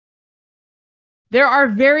There are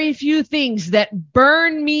very few things that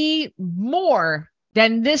burn me more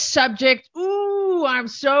than this subject. Ooh, I'm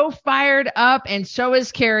so fired up, and so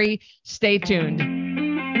is Carrie. Stay tuned.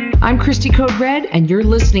 I'm Christy Code Red, and you're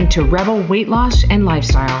listening to Rebel Weight Loss and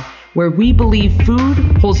Lifestyle, where we believe food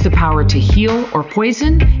holds the power to heal or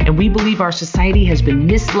poison, and we believe our society has been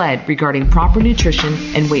misled regarding proper nutrition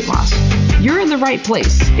and weight loss. You're in the right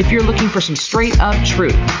place if you're looking for some straight up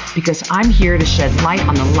truth, because I'm here to shed light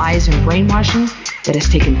on the lies and brainwashing that has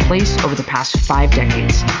taken place over the past 5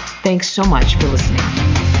 decades. Thanks so much for listening.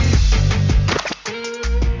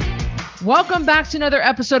 Welcome back to another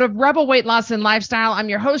episode of Rebel Weight Loss and Lifestyle. I'm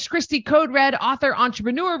your host, Christy Code Red, author,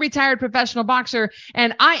 entrepreneur, retired professional boxer,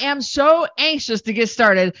 and I am so anxious to get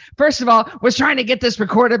started. First of all, was trying to get this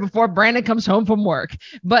recorded before Brandon comes home from work.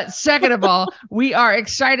 But second of all, we are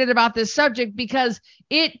excited about this subject because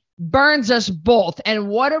it burns us both. And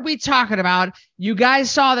what are we talking about? You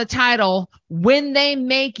guys saw the title, When They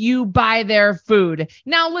Make You Buy Their Food.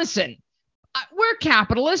 Now listen. We're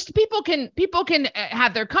capitalists. People can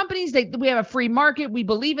have their companies. We have a free market. We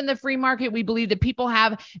believe in the free market. We believe that people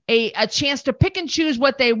have a chance to pick and choose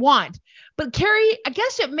what they want. But Carrie, I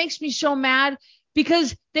guess it makes me so mad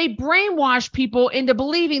because they brainwash people into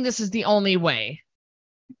believing this is the only way.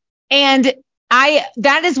 And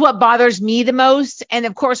that is what bothers me the most. And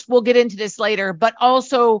of course, we'll get into this later, but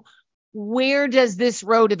also, where does this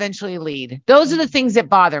road eventually lead? Those are the things that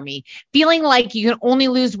bother me. Feeling like you can only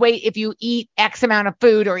lose weight if you eat X amount of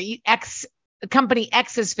food or eat company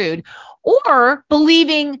X's food, or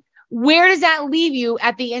believing, where does that leave you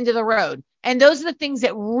at the end of the road? And those are the things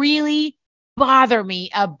that really bother me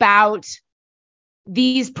about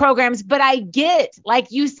these programs. But I get,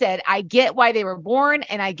 like you said, I get why they were born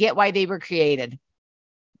and I get why they were created.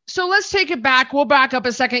 So let's take it back. We'll back up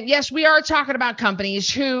a second. Yes, we are talking about companies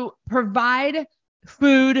who provide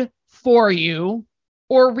food for you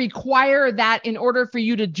or require that in order for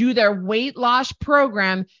you to do their weight loss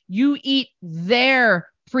program, you eat their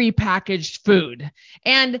prepackaged food.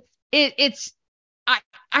 And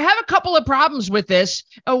I have a couple of problems with this.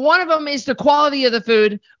 One of them is the quality of the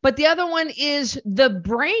food, but the other one is the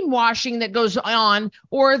brainwashing that goes on,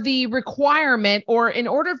 or the requirement, or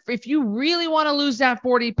if you really want to lose that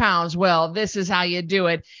 40 pounds, well, this is how you do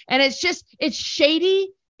it. And it's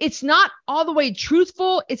shady. It's not all the way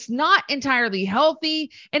truthful. It's not entirely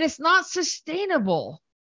healthy, and it's not sustainable.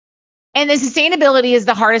 And the sustainability is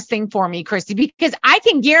the hardest thing for me, Christy, because I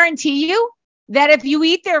can guarantee you that if you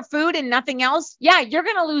eat their food and nothing else, yeah, you're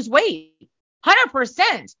going to lose weight.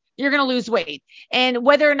 100%. You're going to lose weight. And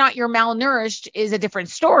whether or not you're malnourished is a different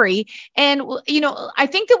story. And, I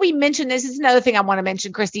think that we mentioned this. Is another thing I want to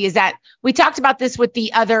mention, Christy, is that we talked about this with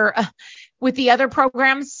the other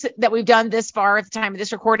programs that we've done this far at the time of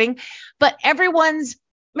this recording. But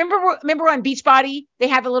remember on Beachbody, they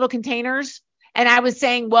have the little containers. And I was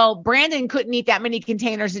saying, well, Brandon couldn't eat that many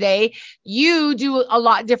containers a day. You do a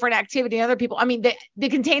lot different activity than other people. I mean, the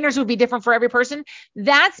containers would be different for every person.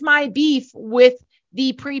 That's my beef with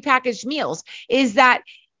the prepackaged meals, is that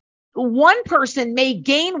one person may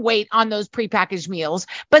gain weight on those prepackaged meals,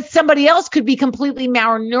 but somebody else could be completely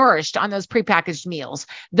malnourished on those prepackaged meals.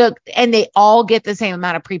 And they all get the same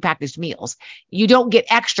amount of prepackaged meals. You don't get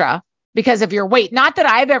extra because of your weight. Not that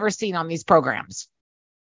I've ever seen on these programs.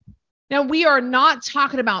 Now, we are not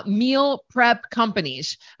talking about meal prep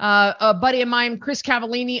companies. A buddy of mine, Chris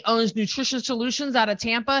Cavallini, owns Nutrition Solutions out of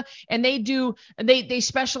Tampa, and they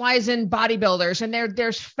specialize in bodybuilders, and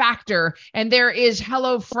there's Factor, and there is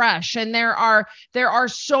HelloFresh, and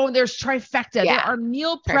there's Trifecta. Yeah. There are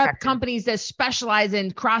meal prep companies that specialize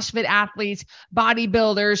in CrossFit athletes,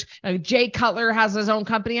 bodybuilders. Jay Cutler has his own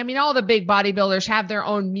company. I mean, all the big bodybuilders have their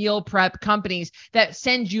own meal prep companies that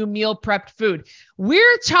send you meal prepped food.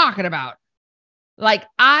 We're talking about like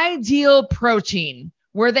Ideal Protein,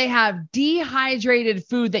 where they have dehydrated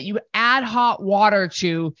food that you add hot water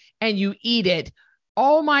to and you eat it.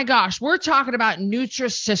 Oh my gosh, we're talking about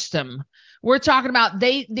Nutrisystem. We're talking about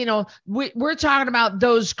we're talking about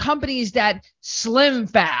those companies that Slim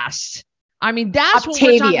Fast. I mean, that's Optavia. What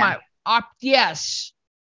we're talking about. Yes.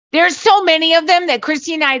 There's so many of them that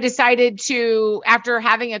Christy and I decided to, after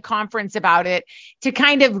having a conference about it, to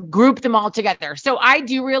kind of group them all together. So I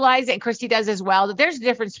do realize, and Christy does as well, that there's a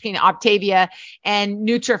difference between Optavia and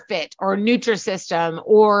NutriFit or Nutrisystem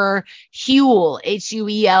or Huel,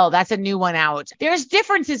 Huel. That's a new one out. There's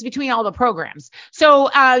differences between all the programs. So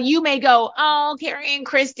you may go, oh, Carrie and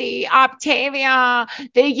Christy, Optavia,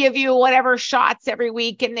 they give you whatever shots every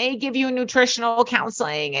week and they give you nutritional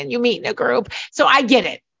counseling and you meet in a group. So I get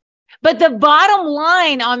it. But the bottom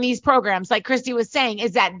line on these programs, like Christy was saying,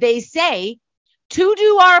 is that they say to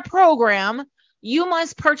do our program, you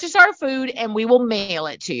must purchase our food and we will mail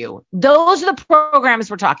it to you. Those are the programs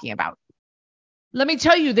we're talking about. Let me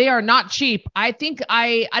tell you, they are not cheap. I think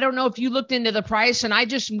I don't know if you looked into the price, and I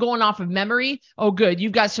just am going off of memory. Oh, good.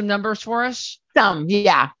 You've got some numbers for us? Some,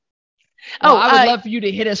 yeah. Well, I would love for you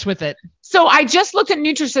to hit us with it. So I just looked at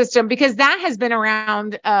Nutrisystem because that has been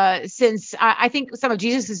around since I think some of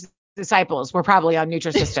Jesus's disciples were probably on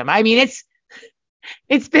Nutrisystem. I mean,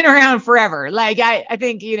 it's been around forever. Like I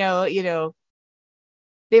think, they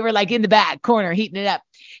were like in the back corner heating it up.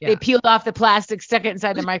 Yeah. They peeled off the plastic, stuck it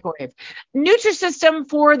inside the microwave. Nutrisystem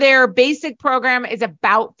for their basic program is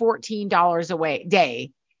about $14 a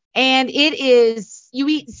day. And it is, you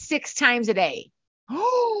eat 6 times a day.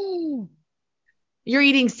 Oh, you're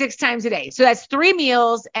eating 6 times a day. So that's 3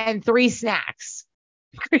 meals and 3 snacks.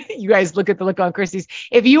 You guys look at the look on Christy's.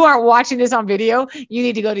 If you aren't watching this on video, you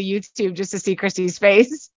need to go to YouTube just to see Christy's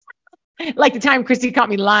face. Like the time Christy caught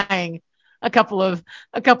me lying a couple of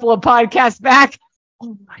podcasts back.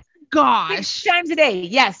 Oh my gosh. 6 times a day.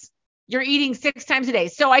 Yes. You're eating 6 times a day.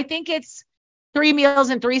 So I think it's 3 meals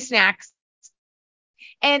and 3 snacks.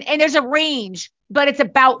 And there's a range, but it's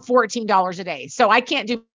about $14 a day. So I can't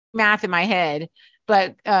do math in my head,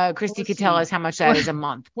 but Christy could tell us how much that is a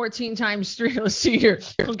month. 14 times 3. Let's see here.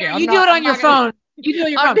 Okay, you do it on your phone. You do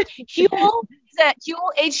it on your phone. Huel,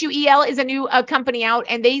 Huel is a new company out,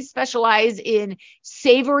 and they specialize in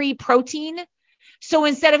savory protein. So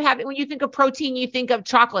instead of when you think of protein, you think of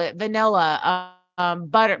chocolate, vanilla,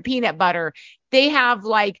 butter, peanut butter. They have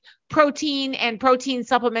like protein and protein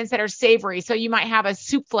supplements that are savory. So you might have a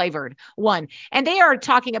soup flavored one, and they are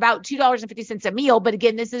talking about $2.50 a meal. But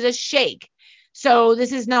again, this is a shake. So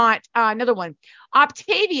this is not another one.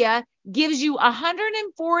 Optavia gives you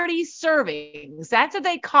 140 servings. That's what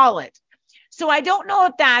they call it. So I don't know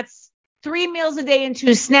if that's 3 meals a day and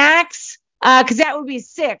 2 snacks, because that would be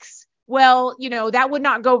 6. Well, that would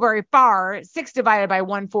not go very far. 6 divided by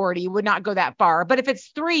 140 would not go that far. But if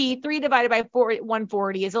it's 3 divided by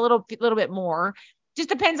 140 is a little bit more. Just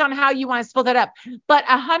depends on how you want to split that up. But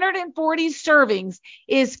 140 servings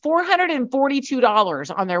is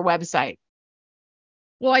 $442 on their website.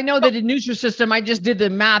 Well, I know that in Nutrisystem, I just did the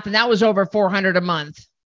math, and that was over $400 a month.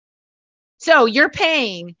 So you're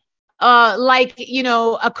paying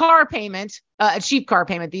a car payment, a cheap car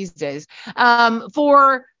payment these days,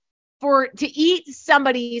 to eat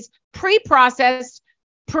somebody's pre-processed,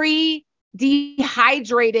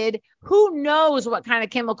 pre-dehydrated, who knows what kind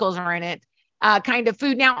of chemicals are in it, kind of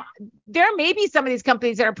food. Now, there may be some of these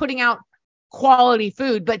companies that are putting out quality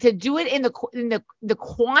food, but to do it in the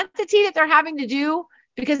quantity that they're having to do,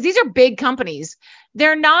 because these are big companies.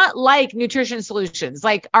 They're not like Nutrition Solutions,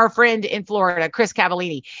 like our friend in Florida, Chris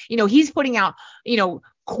Cavallini. He's putting out,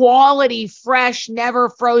 quality, fresh, never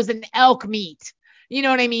frozen elk meat. You know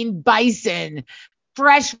what I mean? Bison,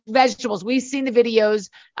 fresh vegetables. We've seen the videos.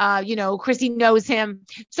 Chrissy knows him.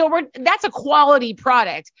 So that's a quality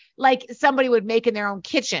product, like somebody would make in their own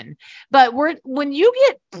kitchen. But when you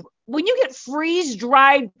get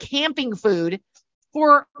freeze-dried camping food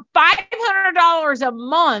for $500 a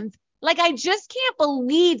month, like I just can't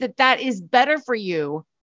believe that is better for you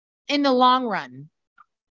in the long run. And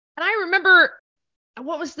I remember,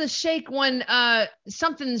 what was the shake when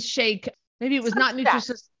something's shake? Maybe it was not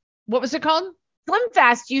Nutrisystem. What was it called? Slim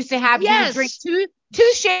Fast used to have you drink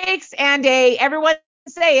two shakes and everyone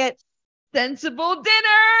say it, sensible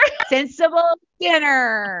dinner. Sensible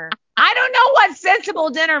dinner. I don't know what sensible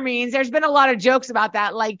dinner means. There's been a lot of jokes about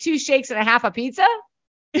that, like 2 shakes and a half a pizza.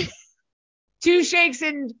 2 shakes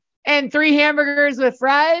and 3 hamburgers with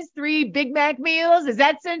fries, 3 Big Mac meals. Is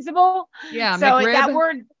that sensible? Yeah. So McRib. That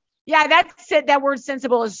word, yeah, that's it. That word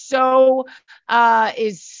sensible is so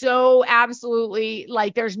absolutely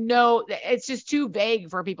like it's just too vague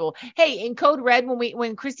for people. Hey, in Code Red,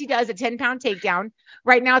 when Christy does a 10-pound takedown,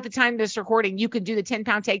 right now at the time of this recording, you can do the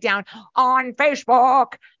 10-pound takedown on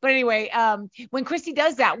Facebook. But anyway, when Christy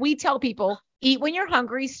does that, we tell people, eat when you're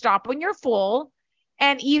hungry, stop when you're full,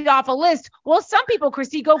 and eat off a list. Well, some people,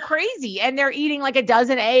 Christy, go crazy and they're eating like a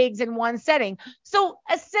dozen eggs in one setting. So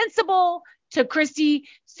a sensible to Christy,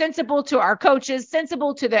 sensible to our coaches,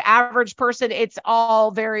 sensible to the average person. It's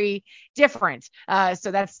all very different.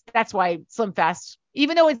 So that's why Slim Fast,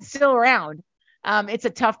 even though it's still around, it's a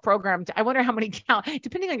tough program. I wonder how many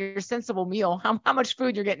depending on your sensible meal, how much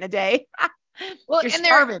food you're getting a day. Well, and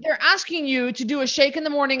they're asking you to do a shake in the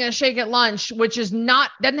morning and a shake at lunch, which doesn't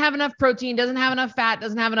have enough protein, doesn't have enough fat,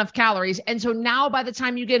 doesn't have enough calories. And so now by the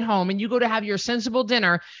time you get home and you go to have your sensible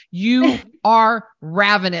dinner, you are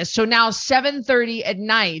ravenous. So now 7:30 at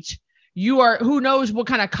night, who knows what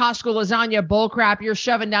kind of Costco lasagna bull crap you're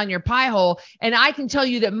shoving down your pie hole. And I can tell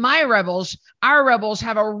you that our rebels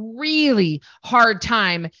have a really hard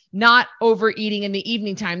time not overeating in the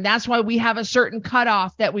evening time. That's why we have a certain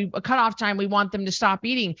cutoff time we want them to stop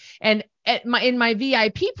eating. And in my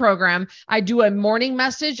VIP program, I do a morning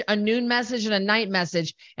message, a noon message, and a night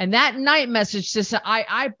message. And that night message, sister,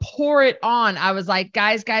 I pour it on. I was like,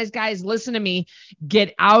 guys, listen to me.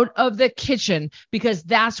 Get out of the kitchen, because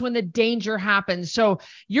that's when the danger happens. So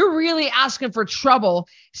you're really asking for trouble,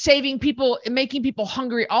 saving people, making people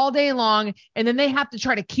hungry all day long. And then they have to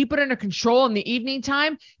try to keep it under control in the evening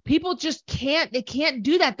time. People just can't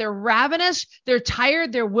do that. They're ravenous. They're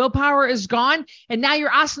tired. Their willpower is gone. And now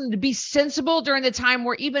you're asking them to be sensible during the time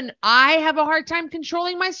where even I have a hard time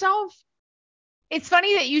controlling myself. It's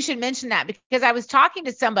funny that you should mention that, because I was talking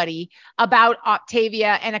to somebody about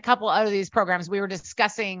Optavia and a couple of these programs. We were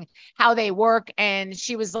discussing how they work, and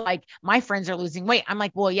she was like, my friends are losing weight. I'm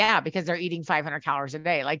like, well, yeah, because they're eating 500 calories a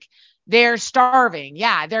day. Like, they're starving.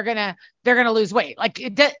 Yeah, they're going to lose weight. Like,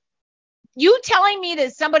 you telling me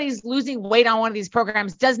that somebody's losing weight on one of these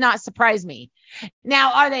programs does not surprise me.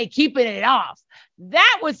 Now, are they keeping it off?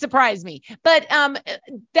 That would surprise me. But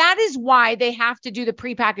that is why they have to do the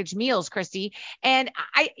prepackaged meals, Christy. And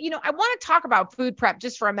I want to talk about food prep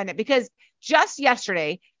just for a minute, because just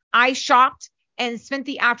yesterday I shopped and spent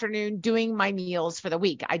the afternoon doing my meals for the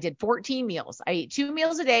week. I did 14 meals. I ate 2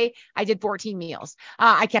 meals a day. I did 14 meals.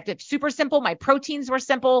 I kept it super simple. My proteins were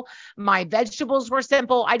simple. My vegetables were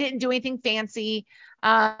simple. I didn't do anything fancy,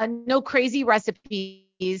 no crazy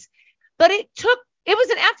recipes, but it was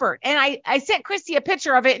an effort. And I sent Christy a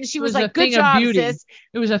picture of it, and she was like, good job, sis.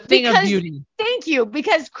 It was a thing of beauty. Thank you.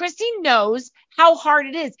 Because Christy knows how hard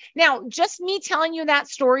it is. Now, just me telling you that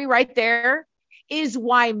story right there is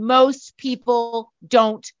why most people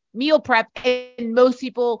don't meal prep, and most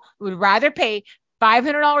people would rather pay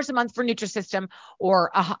 $500 a month for Nutrisystem,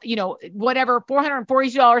 or whatever,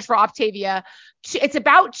 $442 for Optavia. It's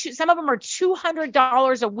about some of them are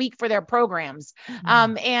 $200 a week for their programs,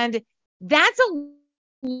 and that's a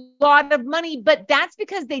lot of money. But that's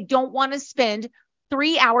because they don't want to spend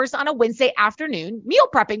 3 hours on a Wednesday afternoon meal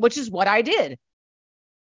prepping, which is what I did.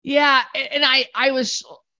 Yeah, and I was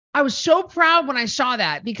so proud when I saw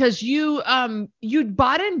that, because you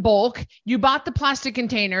bought in bulk, you bought the plastic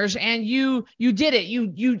containers, and you did it.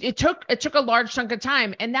 It took a large chunk of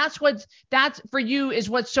time, and that's for you is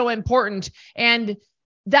what's so important. And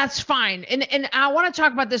that's fine. And I want to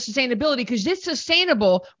talk about the sustainability, because it's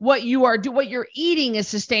sustainable. What you're eating is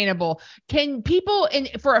sustainable. Can people,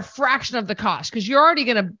 for a fraction of the cost, because you're already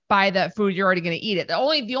going to buy that food, you're already going to eat it. The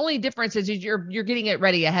only difference is you're getting it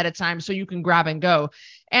ready ahead of time so you can grab and go.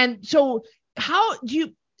 And so how do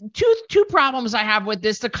you, two problems I have with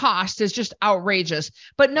this, the cost is just outrageous.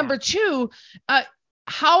 But number two,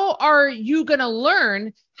 how are you going to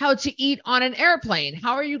learn how to eat on an airplane?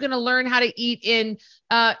 How are you going to learn how to eat in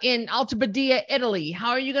Alta Badia, Italy?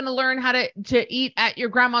 How are you going to learn how to eat at your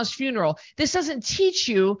grandma's funeral? This doesn't teach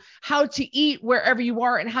you how to eat wherever you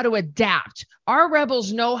are and how to adapt. Our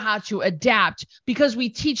rebels know how to adapt because we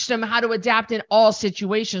teach them how to adapt in all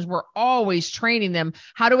situations. We're always training them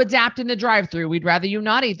how to adapt in the drive-thru. We'd rather you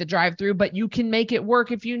not eat the drive-thru, but you can make it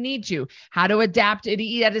work if you need to. How to adapt and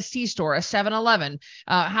eat at a C-store, a 7-Eleven.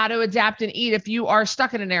 How to adapt and eat if you are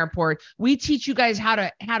stuck in an airport. We teach you guys how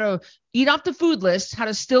to eat off the food list, how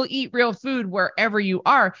to still eat real food wherever you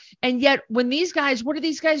are. And yet what do these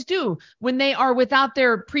guys do when they are without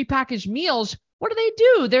their prepackaged meals? What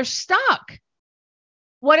do? They're stuck.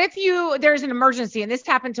 What if there's an emergency, and this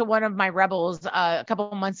happened to one of my rebels a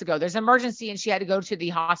couple of months ago. There's an emergency and she had to go to the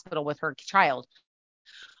hospital with her child.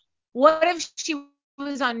 What if she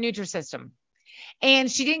was on Nutrisystem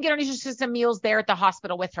and she didn't get her Nutrisystem meals there at the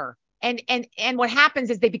hospital with her? And what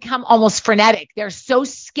happens is they become almost frenetic. They're so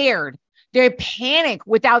scared. They panic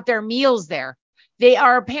without their meals there. They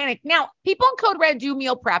are panicked. Now, people in Code Red do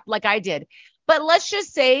meal prep like I did. But let's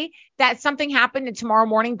just say that something happened and tomorrow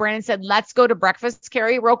morning Brandon said, let's go to breakfast,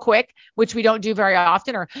 Carrie, real quick, which we don't do very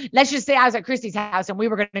often. Or let's just say I was at Christy's house and we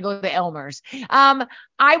were going to go to the Elmer's.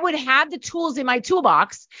 I would have the tools in my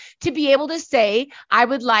toolbox to be able to say, I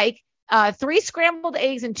would like 3 scrambled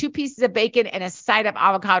eggs and 2 pieces of bacon and a side of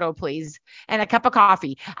avocado, please, and a cup of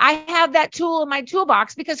coffee. I have that tool in my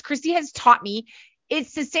toolbox because Christy has taught me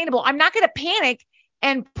it's sustainable. I'm not going to panic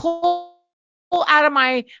and pull out of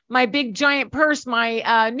my big giant purse my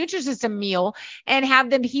Nutrisystem meal and have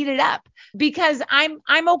them heated up because I'm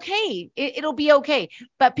okay. It'll be okay.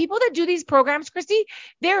 But people that do these programs, Christy,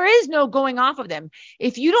 there is no going off of them.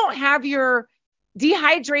 If you don't have your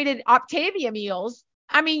dehydrated Optavia meals,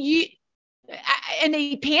 I mean, and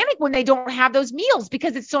they panic when they don't have those meals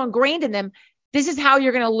because it's so ingrained in them. This is how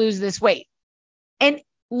you're going to lose this weight. And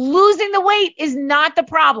losing the weight is not the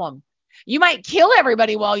problem. You might kill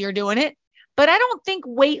everybody while you're doing it, but I don't think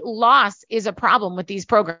weight loss is a problem with these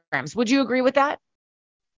programs. Would you agree with that?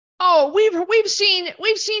 Oh, we've seen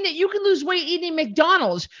that you can lose weight eating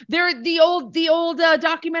McDonald's. There, the old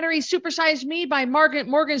documentary "Supersize Me" by Morgan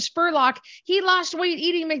Spurlock. He lost weight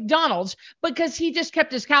eating McDonald's because he just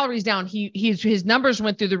kept his calories down. His numbers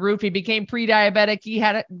went through the roof. He became pre-diabetic. He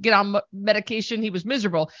had to get on medication. He was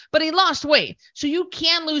miserable, but he lost weight. So you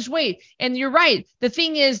can lose weight, and you're right. The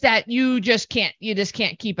thing is that you just can't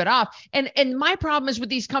keep it off. And my problem is with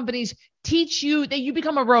these companies teach you that you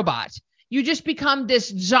become a robot. You just become this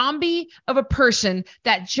zombie of a person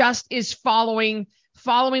that just is following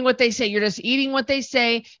what they say. You're just eating what they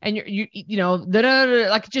say, and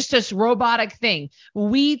like just this robotic thing.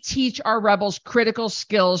 We teach our rebels critical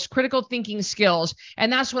skills, critical thinking skills,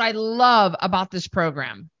 and that's what I love about this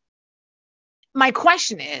program. My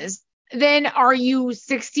question is, then are you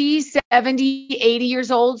 60, 70, 80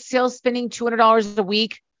 years old still spending $200 a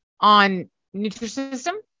week on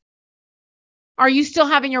Nutrisystem? Are you still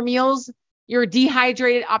having your meals, your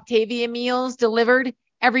dehydrated Optavia meals delivered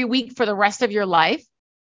every week for the rest of your life?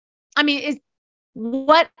 I mean,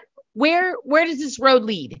 where does this road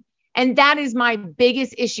lead? And that is my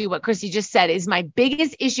biggest issue. What Christy just said is my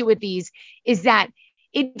biggest issue with these is that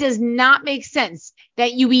it does not make sense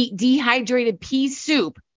that you eat dehydrated pea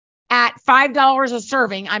soup at $5 a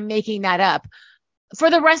serving. I'm making that up for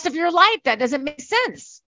the rest of your life. That doesn't make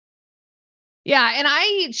sense. Yeah. And I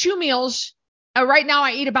eat 2 meals. Right now,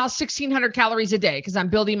 I eat about 1,600 calories a day because I'm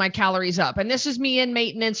building my calories up. And this is me in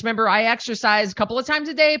maintenance. Remember, I exercise a couple of times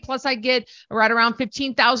a day, plus I get right around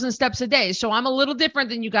 15,000 steps a day. So I'm a little different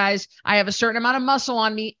than you guys. I have a certain amount of muscle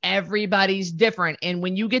on me. Everybody's different. And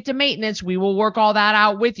when you get to maintenance, we will work all that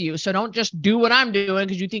out with you. So don't just do what I'm doing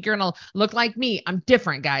because you think you're going to look like me. I'm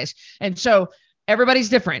different, guys. And so everybody's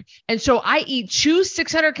different. And so I eat 2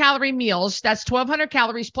 600-calorie meals. That's 1,200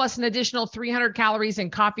 calories plus an additional 300 calories in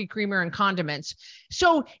coffee, creamer, and condiments.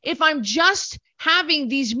 So if I'm just having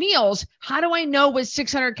these meals, how do I know what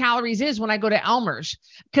 600 calories is when I go to Elmer's?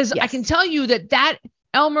 Because I can tell you that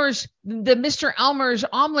Elmer's, the Mr. Elmer's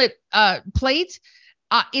omelet plate,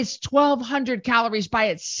 it's 1,200 calories by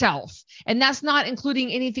itself. And that's not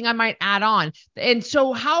including anything I might add on. And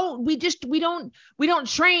so we don't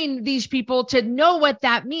train these people to know what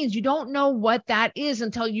that means. You don't know what that is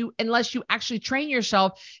unless you actually train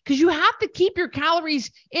yourself, because you have to keep your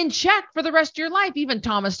calories in check for the rest of your life. Even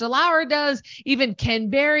Thomas DeLauer does, even Ken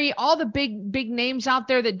Berry, all the big names out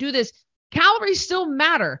there that do this. Calories still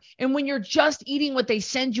matter. And when you're just eating what they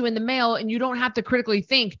send you in the mail and you don't have to critically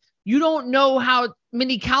think, you don't know how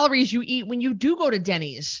many calories you eat when you do go to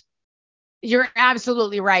Denny's. You're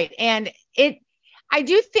absolutely right. And I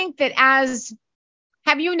do think that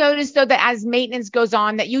have you noticed though, that as maintenance goes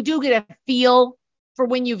on, that you do get a feel for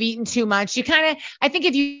when you've eaten too much? I think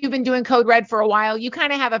if you've been doing Code Red for a while, you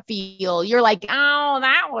kind of have a feel. You're like, oh,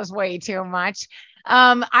 that was way too much.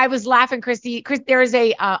 I was laughing, Christy. There is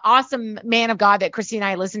a awesome man of God that Christy and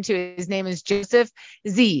I listen to. His name is Joseph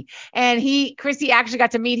Z. And Christy actually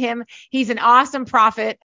got to meet him. He's an awesome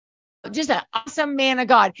prophet, just an awesome man of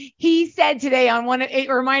God. He said today it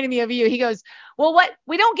reminded me of you. He goes, well, what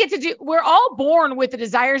we don't get to do, we're all born with the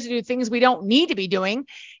desires to do things we don't need to be doing.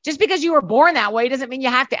 Just because you were born that way doesn't mean you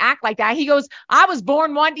have to act like that. He goes, I was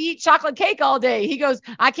born wanting to eat chocolate cake all day. He goes,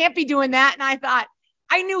 I can't be doing that. And I thought,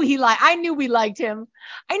 I knew we liked him.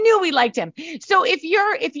 I knew we liked him. So if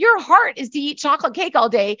your heart is to eat chocolate cake all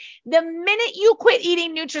day, the minute you quit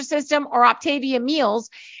eating Nutrisystem or Optavia meals,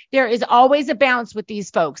 there is always a bounce with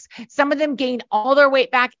these folks. Some of them gain all their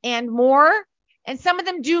weight back and more, and some of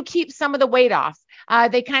them do keep some of the weight off.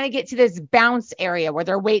 They kind of get to this bounce area where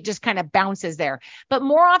their weight just kind of bounces there. But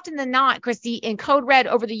more often than not, Christy, in Code Red,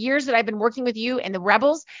 over the years that I've been working with you and the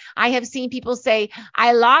Rebels, I have seen people say,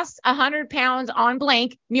 I lost 100 pounds on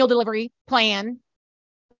blank meal delivery plan.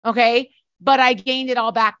 Okay. But I gained it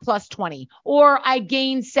all back plus 20, or I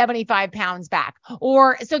gained 75 pounds back.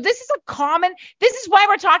 So this is this is why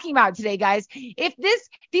we're talking about it today, guys. If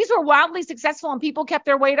these were wildly successful and people kept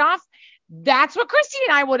their weight off, that's what Christy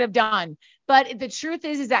and I would have done. But the truth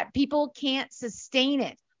is that people can't sustain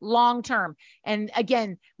it long term. And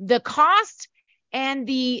again, the cost and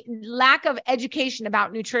the lack of education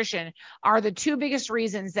about nutrition are the 2 biggest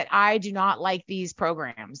reasons that I do not like these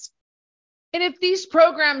programs. And if these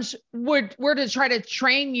programs were to try to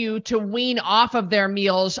train you to wean off of their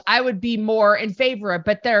meals, I would be more in favor of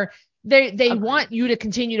it. But they want you to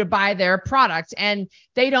continue to buy their product, and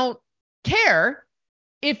they don't care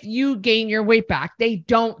if you gain your weight back. They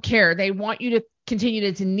don't care. They want you to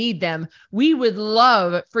continue to need them. We would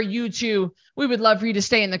love for you to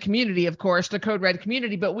stay in the community, of course, the Code Red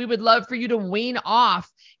community, but we would love for you to wean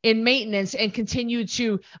off in maintenance and continue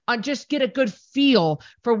to just get a good feel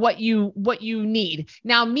for what you need.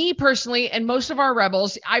 Now, me personally, and most of our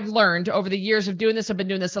rebels, I've learned over the years of doing this, I've been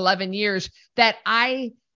doing this 11 years, that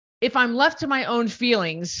if I'm left to my own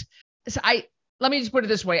feelings, let me just put it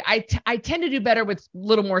this way. I tend to do better with a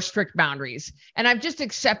little more strict boundaries. And I've just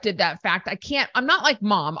accepted that fact. I'm not like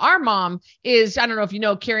mom. Our mom is, I don't know if you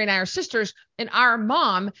know, Carrie and I are sisters, and our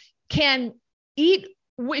mom can eat.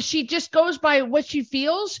 She just goes by what she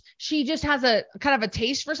feels. She just has a kind of a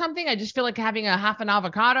taste for something. I just feel like having a half an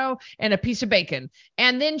avocado and a piece of bacon.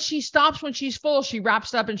 And then she stops when she's full. She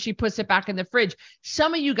wraps up and she puts it back in the fridge.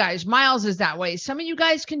 Some of you guys, Miles is that way. Some of you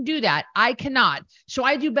guys can do that. I cannot. So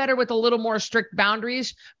I do better with a little more strict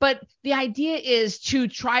boundaries. But the idea is to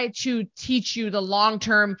try to teach you the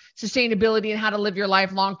long-term sustainability and how to live your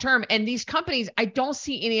life long-term. And these companies, I don't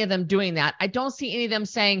see any of them doing that. I don't see any of them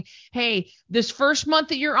saying, hey, this first month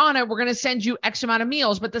that you're on it, we're going to send you X amount of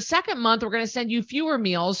meals, but the second month we're going to send you fewer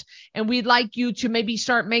meals, and we'd like you to maybe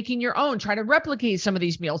start making your own, try to replicate some of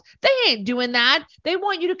these meals. They ain't doing that. They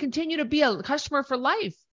want you to continue to be a customer for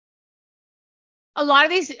life. A lot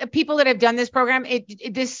of these people that have done this program,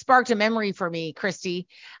 this sparked a memory for me, Christy.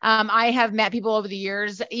 I have met people over the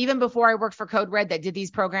years, even before I worked for Code Red, that did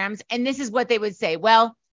these programs. And this is what they would say.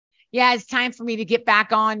 Well, yeah, it's time for me to get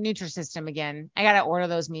back on Nutrisystem again. I got to order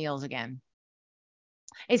those meals again.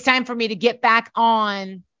 It's time for me to get back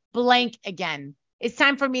on blank again. It's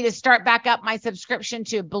time for me to start back up my subscription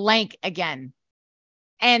to blank again.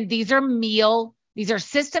 And these are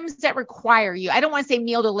systems that require you. I don't want to say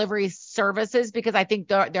meal delivery services, because I think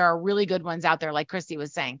there are really good ones out there, like Christy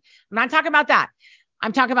was saying. I'm not talking about that.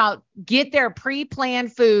 I'm talking about get their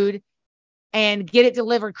pre-planned food and get it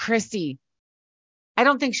delivered. Christy, I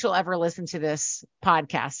don't think she'll ever listen to this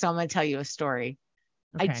podcast, so I'm going to tell you a story.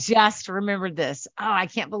 Okay. I just remembered this. Oh, I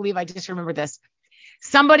can't believe I just remembered this.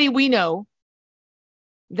 Somebody we know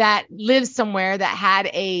that lives somewhere that had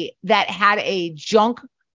a junk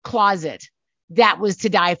closet that was to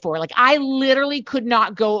die for. Like, I literally could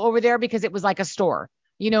not go over there because it was like a store.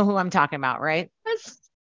 You know who I'm talking about, right?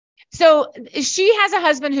 So she has a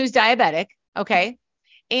husband who's diabetic. Okay.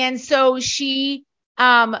 And so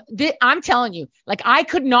I'm telling you, like, I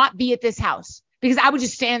could not be at this house because I would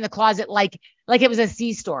just stand in the closet like it was a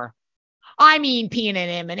C-store. I mean, peanut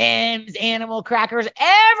M&Ms, animal crackers,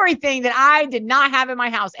 everything that I did not have in my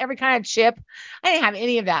house, every kind of chip. I didn't have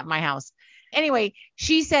any of that in my house. Anyway,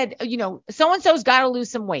 she said, so-and-so's got to lose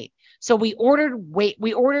some weight. So we ordered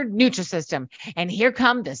Nutrisystem, and here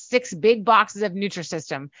come the 6 big boxes of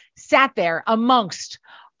Nutrisystem sat there amongst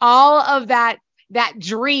all of that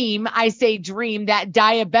dream, I should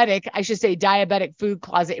say diabetic food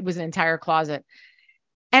closet. It was an entire closet.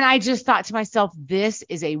 And I just thought to myself, this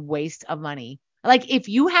is a waste of money. Like, if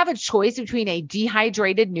you have a choice between a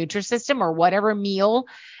dehydrated Nutrisystem or whatever meal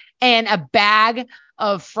and a bag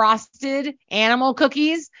of frosted animal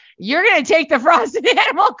cookies, you're going to take the frosted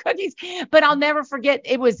animal cookies. But I'll never forget,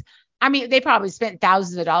 they probably spent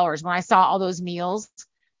thousands of dollars when I saw all those meals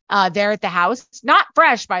there at the house. Not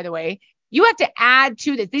fresh, by the way. You have to add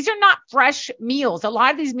to this. These are not fresh meals. A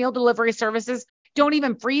lot of these meal delivery services don't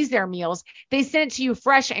even freeze their meals. They send it to you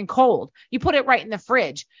fresh and cold. You put it right in the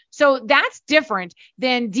fridge. So that's different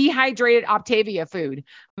than dehydrated Optavia food,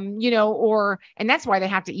 and that's why they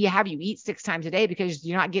have you eat 6 times a day, because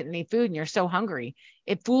you're not getting any food and you're so hungry.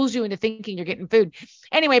 It fools you into thinking you're getting food.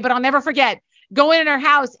 Anyway, but I'll never forget going in her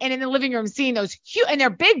house and in the living room, seeing those huge, and they're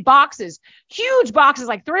big boxes, huge boxes,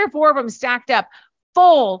 like 3 or 4 of them stacked up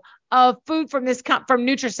full of food from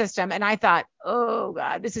Nutrisystem. And I thought, oh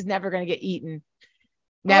God, this is never going to get eaten.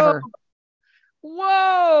 Never.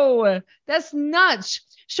 Whoa, that's nuts.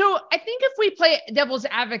 So I think if we play devil's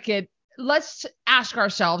advocate, let's ask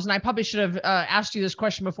ourselves, and I probably should have asked you this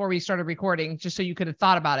question before we started recording, just so you could have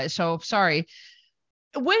thought about it. So sorry.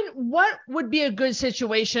 What would be a good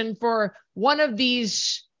situation for one of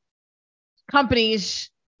these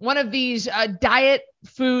companies, one of these diet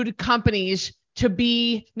food companies, to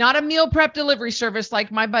be not a meal prep delivery service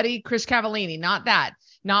like my buddy Chris Cavallini, not that,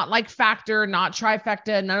 not like Factor, not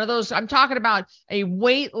Trifecta, none of those. I'm talking about a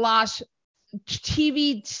weight loss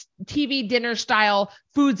TV dinner style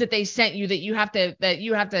foods that they sent you that you have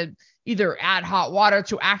to either add hot water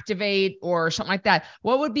to activate or something like that.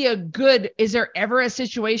 What would be is there ever a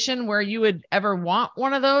situation where you would ever want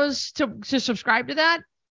one of those to subscribe to that?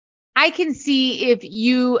 I can see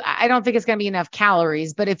I don't think it's going to be enough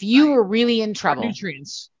calories, but if you were really in trouble,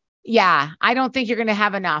 nutrients, Yeah, I don't think you're going to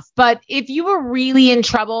have enough. But if you were really in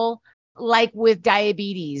trouble, like with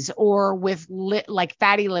diabetes or with like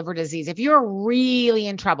fatty liver disease, if you're really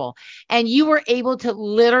in trouble and you were able to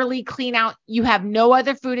literally clean out, you have no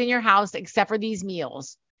other food in your house except for these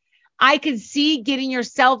meals, I could see getting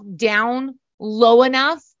yourself down low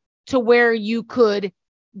enough to where you could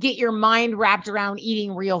get your mind wrapped around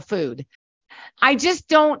eating real food. I just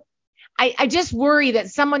don't. I just worry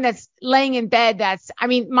that someone that's laying in bed, I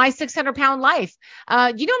mean, my 600-pound life, you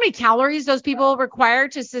know how many calories those people require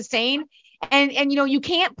to sustain? And, you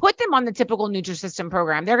can't put them on the typical Nutrisystem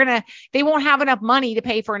program. They won't have enough money to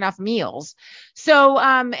pay for enough meals. So,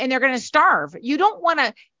 and they're going to starve. You don't want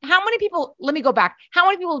to, how many people, let me go back. How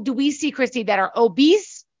many people do we see, Christy, that are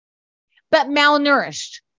obese, but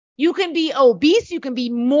malnourished? You can be obese, you can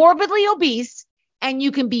be morbidly obese, and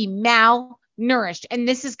you can be malnourished. And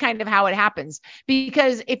this is kind of how it happens,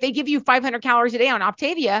 because if they give you 500 calories a day on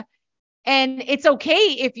Optavia, and it's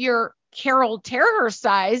okay if you're Carol Terhurst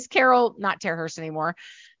size, Carol, not Terhurst anymore,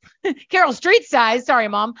 Carol Street size, sorry,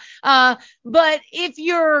 mom. But if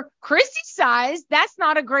you're Christy size, that's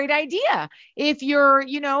not a great idea. If you're,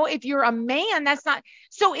 if you're a man, that's not.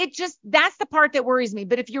 So that's the part that worries me.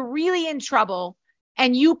 But if you're really in trouble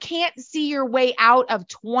and you can't see your way out of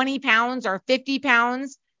 20 pounds or 50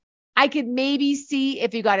 pounds, I could maybe see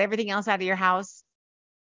if you got everything else out of your house.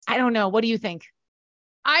 I don't know. What do you think?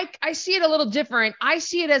 I see it a little different. I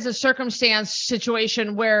see it as a circumstance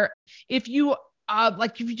situation where if you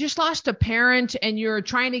like if you just lost a parent and you're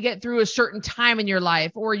trying to get through a certain time in your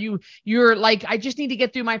life, or you're like, I just need to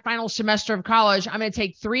get through my final semester of college. I'm going to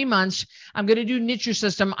take 3 months. I'm going to do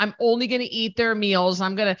Nutrisystem. I'm only going to eat their meals.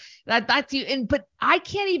 I'm going to that's you. But I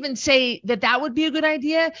can't even say that would be a good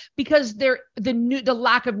idea, because the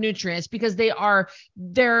lack of nutrients, because they're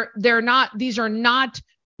not, these are not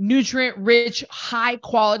nutrient rich, high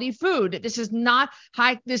quality food. This is not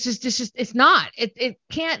high. It's not,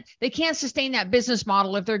 they can't sustain that business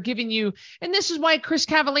model if they're giving you, and this is why Chris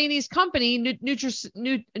Cavallini's company,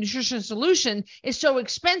 Nutrition Solution, is so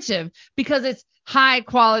expensive, because it's high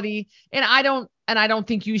quality. And I don't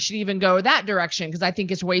think you should even go that direction, because I think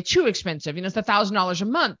it's way too expensive. It's $1,000 a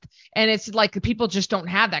month. And it's like people just don't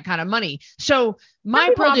have that kind of money. So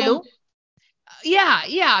my problem,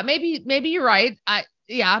 yeah, maybe you're right.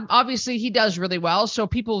 Yeah, obviously he does really well, so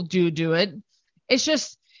people do it. It's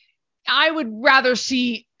just, I would rather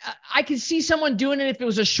see, I could see someone doing it if it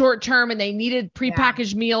was a short term and they needed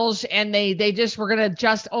prepackaged meals, and they just were going to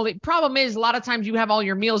just only. Problem is, a lot of times you have all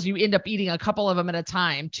your meals, you end up eating a couple of them at a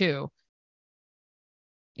time too.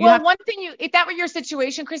 One thing if that were your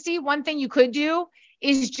situation, Christy, one thing you could do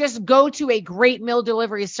is just go to a great meal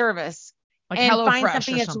delivery service, like, and find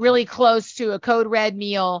something that's really close to a Code Red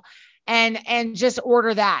meal, and just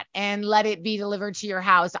order that and let it be delivered to your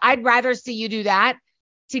house. I'd rather see you do that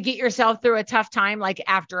to get yourself through a tough time, like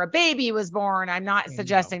after a baby was born. I'm not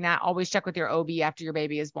suggesting that. Always check with your OB after your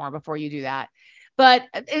baby is born before you do that. But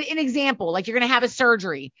an example, like you're going to have a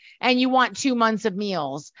surgery and you want 2 months of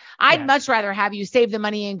meals. I'd much rather have you save the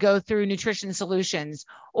money and go through Nutrition Solutions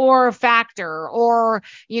or Factor or,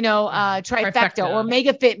 Trifecta or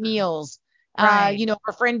MegaFit meals. Right.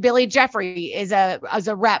 Our friend Billy Jeffrey is a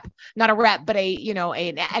rep, not a rep, but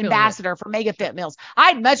an ambassador for MegaFit meals.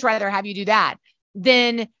 I'd much rather have you do that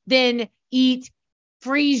than eat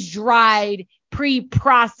freeze-dried,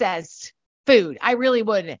 pre-processed food. I really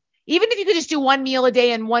would. Even if you could just do 1 meal a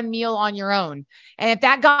day and 1 meal on your own. And if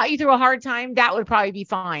that got you through a hard time, that would probably be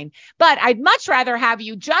fine. But I'd much rather have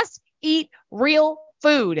you just eat real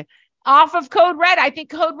food off of Code Red. I think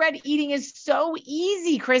Code Red eating is so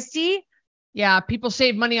easy, Christy. Yeah, people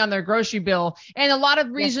save money on their grocery bill. And a lot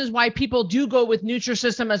of reasons why people do go with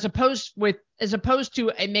Nutrisystem as opposed to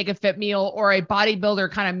a MegaFit meal or a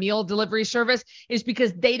bodybuilder kind of meal delivery service is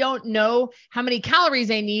because they don't know how many calories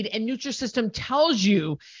they need. And Nutrisystem tells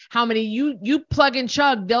you how many. You plug and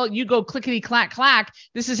chug. You go clickety clack clack.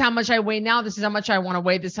 This is how much I weigh now. This is how much I want to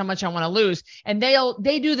weigh. This is how much I want to lose. And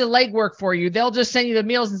they do the legwork for you. They'll just send you the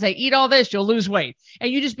meals and say, eat all this, you'll lose weight.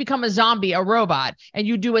 And you just become a zombie, a robot, and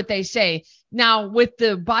you do what they say. Now, with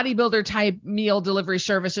the bodybuilder type meal delivery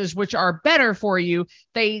services, which are better for you,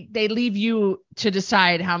 they leave you to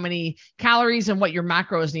decide how many calories and what your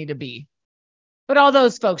macros need to be. But all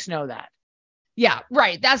those folks know that. Yeah,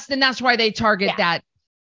 right. That's why they target that.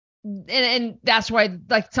 And that's why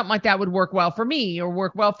like something like that would work well for me or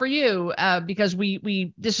work well for you, because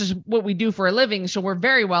we this is what we do for a living, so we're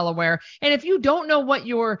very well aware. And if you don't know what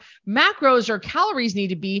your macros or calories need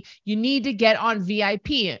to be, you need to get on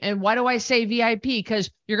VIP. And why do I say VIP?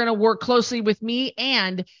 Because You're going to work closely with me,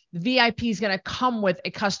 and the VIP is going to come with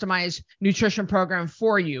a customized nutrition program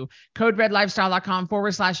for you.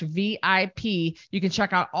 CodeRedLifestyle.com/VIP. You can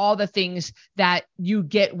check out all the things that you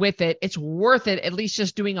get with it. It's worth it, at least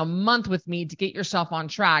just doing a month with me to get yourself on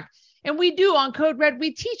track. And we do on Code Red,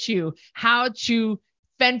 we teach you how to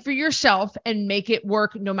fend for yourself and make it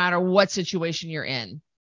work no matter what situation you're in.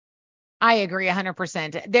 I agree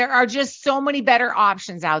 100%. There are just so many better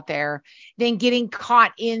options out there than getting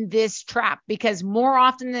caught in this trap, because more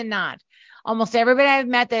often than not, almost everybody I've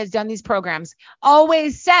met that has done these programs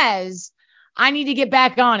always says, I need to get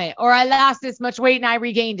back on it, or I lost this much weight and I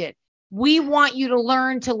regained it. We want you to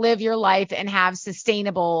learn to live your life and have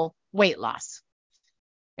sustainable weight loss.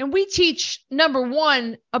 And we teach, number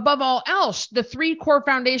one, above all else, the 3 core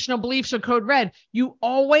foundational beliefs of Code Red. You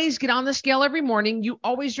always get on the scale every morning. You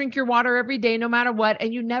always drink your water every day, no matter what.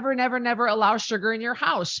 And you never, never, never allow sugar in your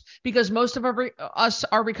house, because most of us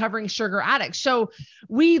are recovering sugar addicts. So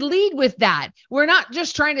we lead with that. We're not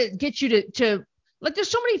just trying to get you to like,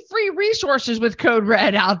 there's so many free resources with Code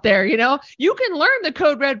Red out there. You can learn the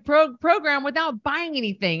Code Red program without buying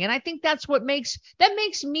anything. And I think that's what makes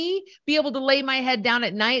me be able to lay my head down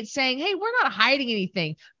at night saying, hey, we're not hiding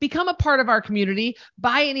anything. Become a part of our community,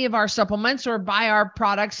 buy any of our supplements or buy our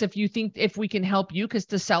products if we can help you, because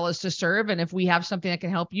to sell is to serve. And if we have something that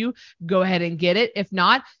can help you, go ahead and get it. If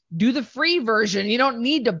not, do the free version. You don't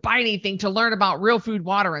need to buy anything to learn about real food,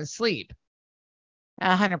 water, and sleep.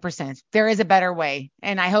 100%. There is a better way.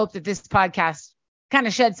 And I hope that this podcast kind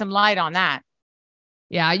of sheds some light on that.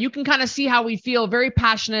 Yeah, you can kind of see how we feel very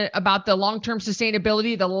passionate about the long-term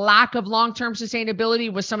sustainability, the lack of long-term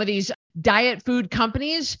sustainability with some of these diet food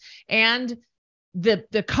companies, and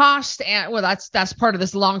the cost. And well, that's part of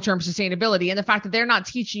this long-term sustainability, and the fact that they're not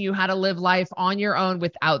teaching you how to live life on your own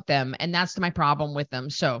without them. And that's my problem with them.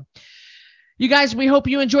 So you guys, we hope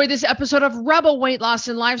you enjoyed this episode of Rebel Weight Loss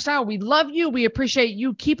and Lifestyle. We love you. We appreciate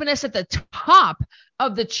you keeping us at the top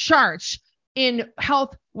of the charts in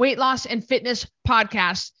health, weight loss, and fitness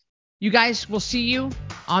podcasts. You guys, we'll see you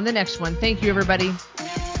on the next one. Thank you, everybody.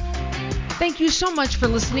 Thank you so much for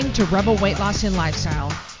listening to Rebel Weight Loss and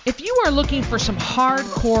Lifestyle. If you are looking for some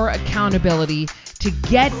hardcore accountability to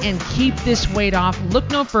get and keep this weight off, look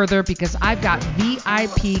no further, because I've got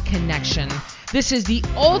VIP Connection. This is the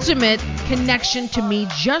ultimate connection to me,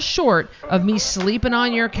 just short of me sleeping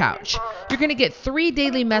on your couch. You're going to get 3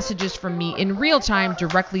 daily messages from me in real time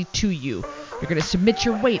directly to you. You're going to submit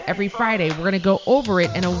your weight every Friday. We're going to go over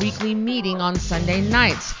it in a weekly meeting on Sunday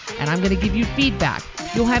nights, and I'm going to give you feedback.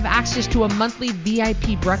 You'll have access to a monthly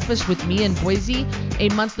VIP breakfast with me in Boise, a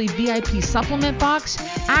monthly VIP supplement box,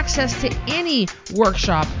 access to any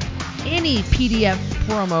workshop, any PDF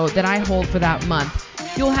promo that I hold for that month.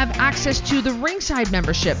 You'll have access to the Ringside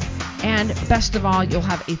membership. And best of all, you'll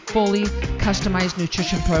have a fully customized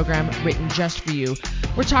nutrition program written just for you.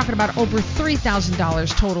 We're talking about over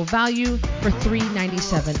 $3,000 total value for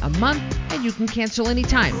 $397 a month, and you can cancel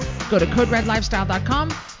anytime. Go to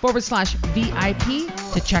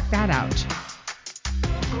CodeRedLifestyle.com/VIP to check that out.